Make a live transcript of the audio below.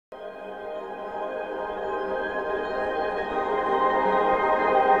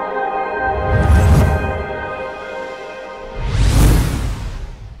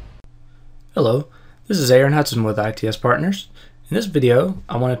This is Hudson with ITS Partners. In this video,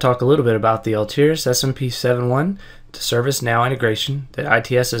 I want to talk a little bit about the Altiris SMP 7.1 to ServiceNow integration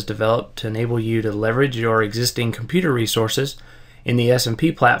that ITS has developed to enable you to leverage your existing computer resources in the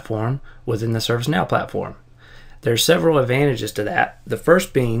SMP platform within the ServiceNow platform. There are several advantages to that. The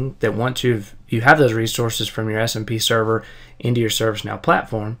first being that once you have those resources from your SMP server into your ServiceNow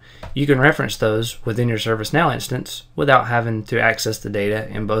platform, you can reference those within your ServiceNow instance without having to access the data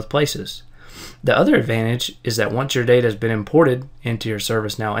in both places. The other advantage is that once your data has been imported into your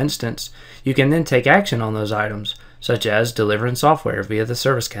ServiceNow instance, you can then take action on those items, such as delivering software via the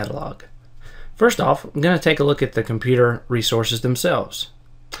service catalog. First off, I'm going to take a look at the computer resources themselves.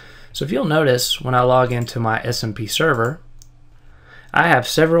 So if you'll notice, when I log into my SMP server, I have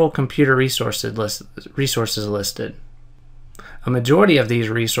several computer resources listed. A majority of these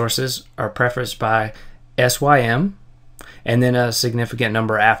resources are prefaced by SYM and then a significant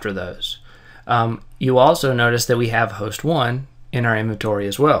number after those. You also notice that we have host 1 in our inventory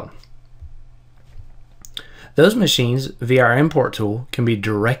as well. Those machines, via our import tool, can be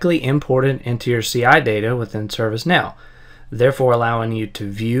directly imported into your CI data within ServiceNow, therefore allowing you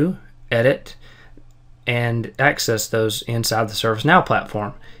to view, edit, and access those inside the ServiceNow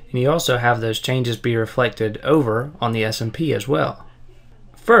platform. And you also have those changes be reflected over on the SMP as well.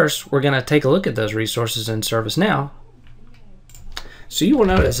 First, we're going to take a look at those resources in ServiceNow. So you will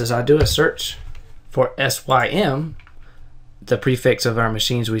notice as I do a search for SYM, the prefix of our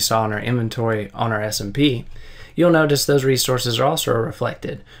machines we saw in our inventory on our SMP, you'll notice those resources are also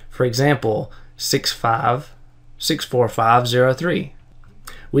reflected. For example, 64503.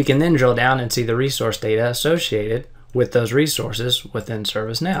 We can then drill down and see the resource data associated with those resources within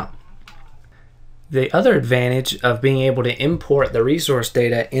ServiceNow. The other advantage of being able to import the resource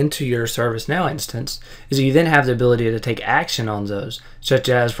data into your ServiceNow instance is you then have the ability to take action on those, such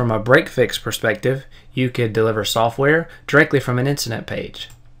as from a break fix perspective, you could deliver software directly from an incident page.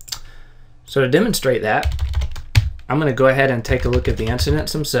 So to demonstrate that, I'm going to go ahead and take a look at the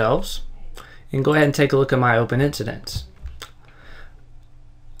incidents themselves and go ahead and take a look at my open incidents.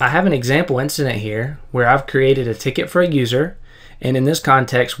 I have an example incident here where I've created a ticket for a user, and in this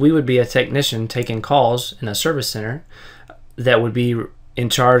context we would be a technician taking calls in a service center that would be in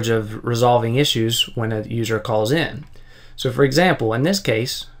charge of resolving issues when a user calls in. So for example, in this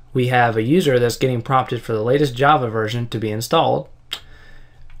case we have a user that's getting prompted for the latest Java version to be installed.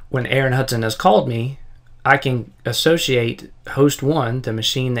 When Hudson has called me, I can associate host 1, the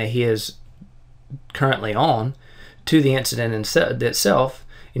machine that he is currently on, to the incident itself,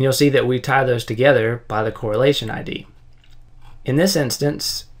 and you'll see that we tie those together by the correlation ID. In this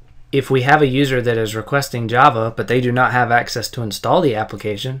instance, if we have a user that is requesting Java but they do not have access to install the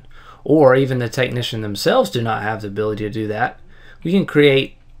application, or even the technician themselves do not have the ability to do that, we can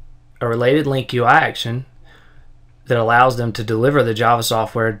create a related link UI action that allows them to deliver the Java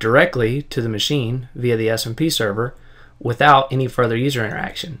software directly to the machine via the SMP server without any further user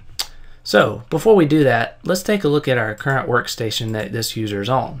interaction. So before we do that, let's take a look at our current workstation that this user is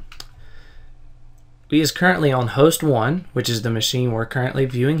on. He is currently on host 1, which is the machine we're currently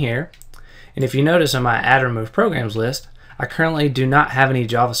viewing here. And if you notice on my add remove programs list, I currently do not have any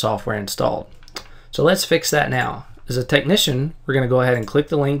Java software installed. So let's fix that now. As a technician, we're going to go ahead and click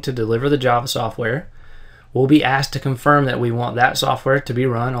the link to deliver the Java software. We'll be asked to confirm that we want that software to be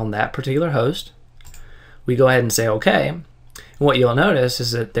run on that particular host. We go ahead and say OK. And what you'll notice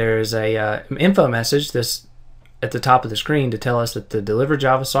is that there's a info message at the top of the screen to tell us that the deliver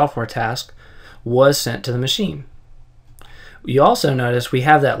Java software task was sent to the machine. You also notice we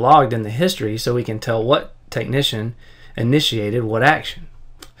have that logged in the history so we can tell what technician initiated what action.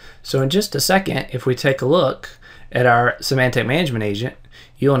 So in just a second, if we take a look at our Symantec management agent,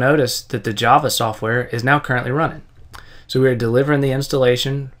 you'll notice that the Java software is now currently running. So we're delivering the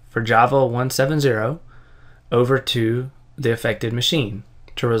installation for Java 1.7.0 over to the affected machine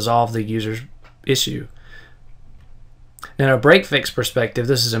to resolve the user's issue. Now, in a break fix perspective,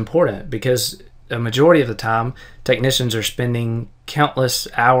 this is important because a majority of the time technicians are spending countless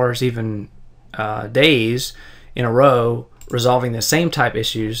hours, even days in a row resolving the same type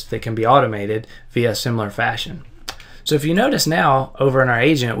issues that can be automated via a similar fashion. So if you notice now over in our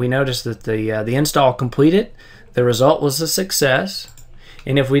agent, we notice that the install completed, the result was a success,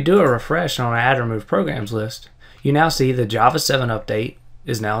 and if we do a refresh on our add remove programs list, you now see the Java 7 update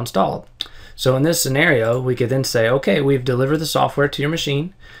is now installed. So in this scenario, we could then say, okay, we've delivered the software to your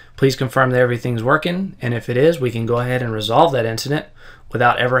machine. Please confirm that everything's working, and if it is, we can go ahead and resolve that incident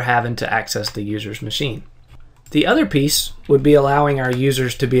without ever having to access the user's machine. The other piece would be allowing our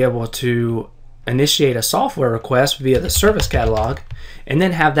users to be able to initiate a software request via the service catalog, and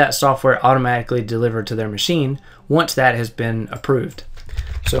then have that software automatically delivered to their machine once that has been approved.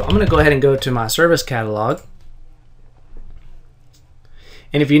 So I'm going to go ahead and go to my service catalog.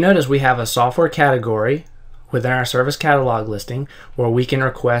 And if you notice, we have a software category within our service catalog listing where we can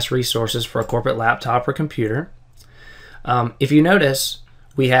request resources for a corporate laptop or computer. If you notice,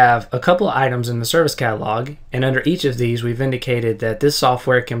 we have a couple of items in the service catalog, and under each of these we've indicated that this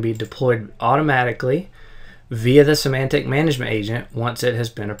software can be deployed automatically via the Symantec management agent once it has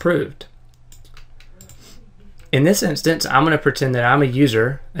been approved. In this instance, I'm going to pretend that I'm a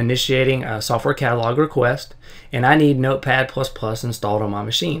user initiating a software catalog request, and I need Notepad++ installed on my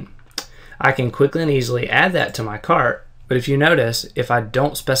machine. I can quickly and easily add that to my cart, but if you notice, if I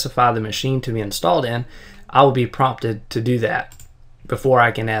don't specify the machine to be installed in, I will be prompted to do that before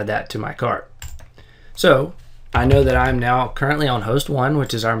I can add that to my cart. So I know that I'm now currently on host 1,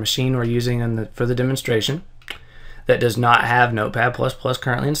 which is our machine we're using for the demonstration, that does not have Notepad++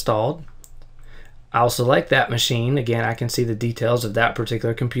 currently installed. I'll select that machine. Again, I can see the details of that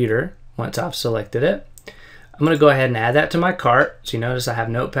particular computer once I've selected it. I'm going to go ahead and add that to my cart. So you notice I have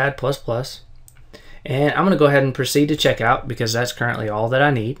Notepad++. And I'm going to go ahead and proceed to checkout because that's currently all that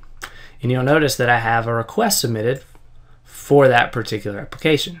I need. And you'll notice that I have a request submitted for that particular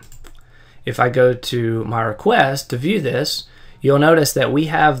application. If I go to my request to view this, you'll notice that we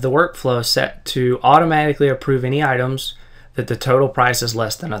have the workflow set to automatically approve any items that the total price is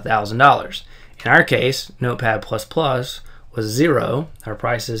less than $1,000. In our case, Notepad++ was 0. Our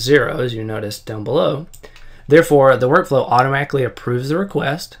price is 0, as you notice down below. Therefore, the workflow automatically approves the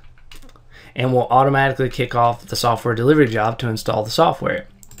request and will automatically kick off the software delivery job to install the software.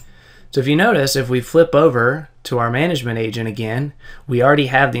 So if you notice, if we flip over to our management agent again, we already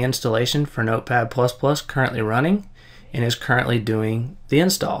have the installation for Notepad++ currently running and is currently doing the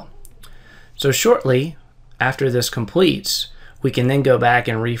install. So shortly after this completes, we can then go back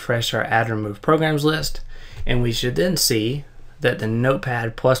and refresh our add remove programs list, and we should then see that the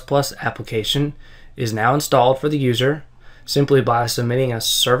Notepad++ application is now installed for the user simply by submitting a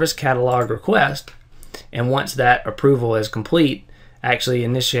service catalog request, and once that approval is complete, actually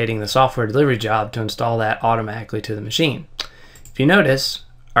initiating the software delivery job to install that automatically to the machine. If you notice,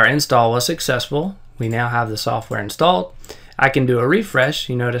 our install was successful. We now have the software installed. I can do a refresh.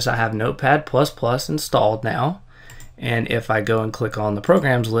 You notice I have Notepad++ installed now, and if I go and click on the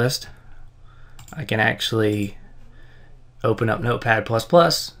programs list, I can actually open up Notepad++,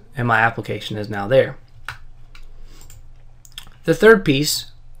 and my application is now there. The third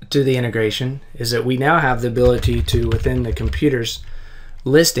piece to the integration is that we now have the ability to, within the computer's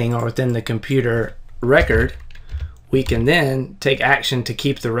listing or within the computer record, we can then take action to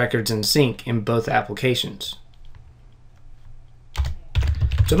keep the records in sync in both applications.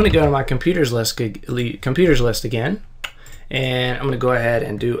 So I'm going to go to my computers list again, and I'm going to go ahead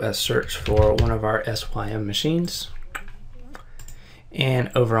and do a search for one of our SYM machines.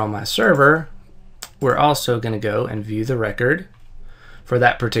 And over on my server, we're also going to go and view the record for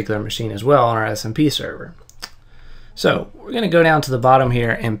that particular machine as well on our SMP server. So we're going to go down to the bottom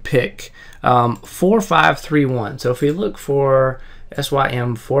here and pick 4531. So if we look for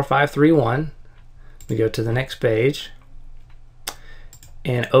SYM 4531, we go to the next page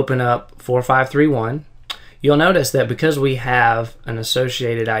and open up 4531. You'll notice that because we have an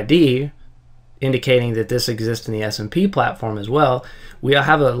associated ID indicating that this exists in the SMP platform as well, we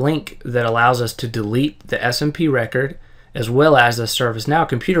have a link that allows us to delete the SMP record as well as the ServiceNow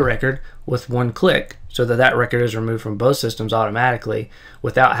computer record with one click, so that that record is removed from both systems automatically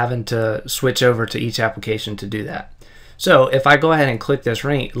without having to switch over to each application to do that. So if I go ahead and click this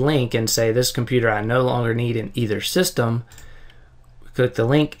link and say this computer I no longer need in either system, click the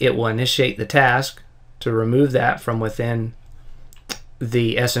link, it will initiate the task to remove that from within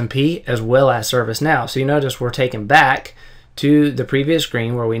the SMP as well as ServiceNow. So you notice we're taken back to the previous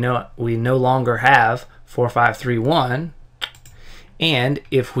screen where we no longer have 4531. And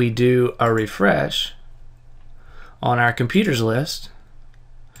if we do a refresh on our computers list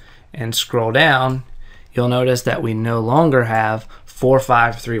and scroll down, you'll notice that we no longer have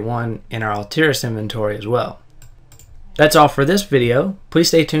 4531 in our Altiris inventory as well. That's all for this video. Please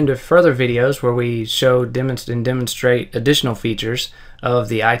stay tuned to further videos where we show and demonstrate additional features of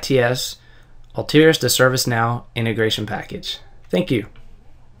the ITS Altiris to ServiceNow integration package. Thank you.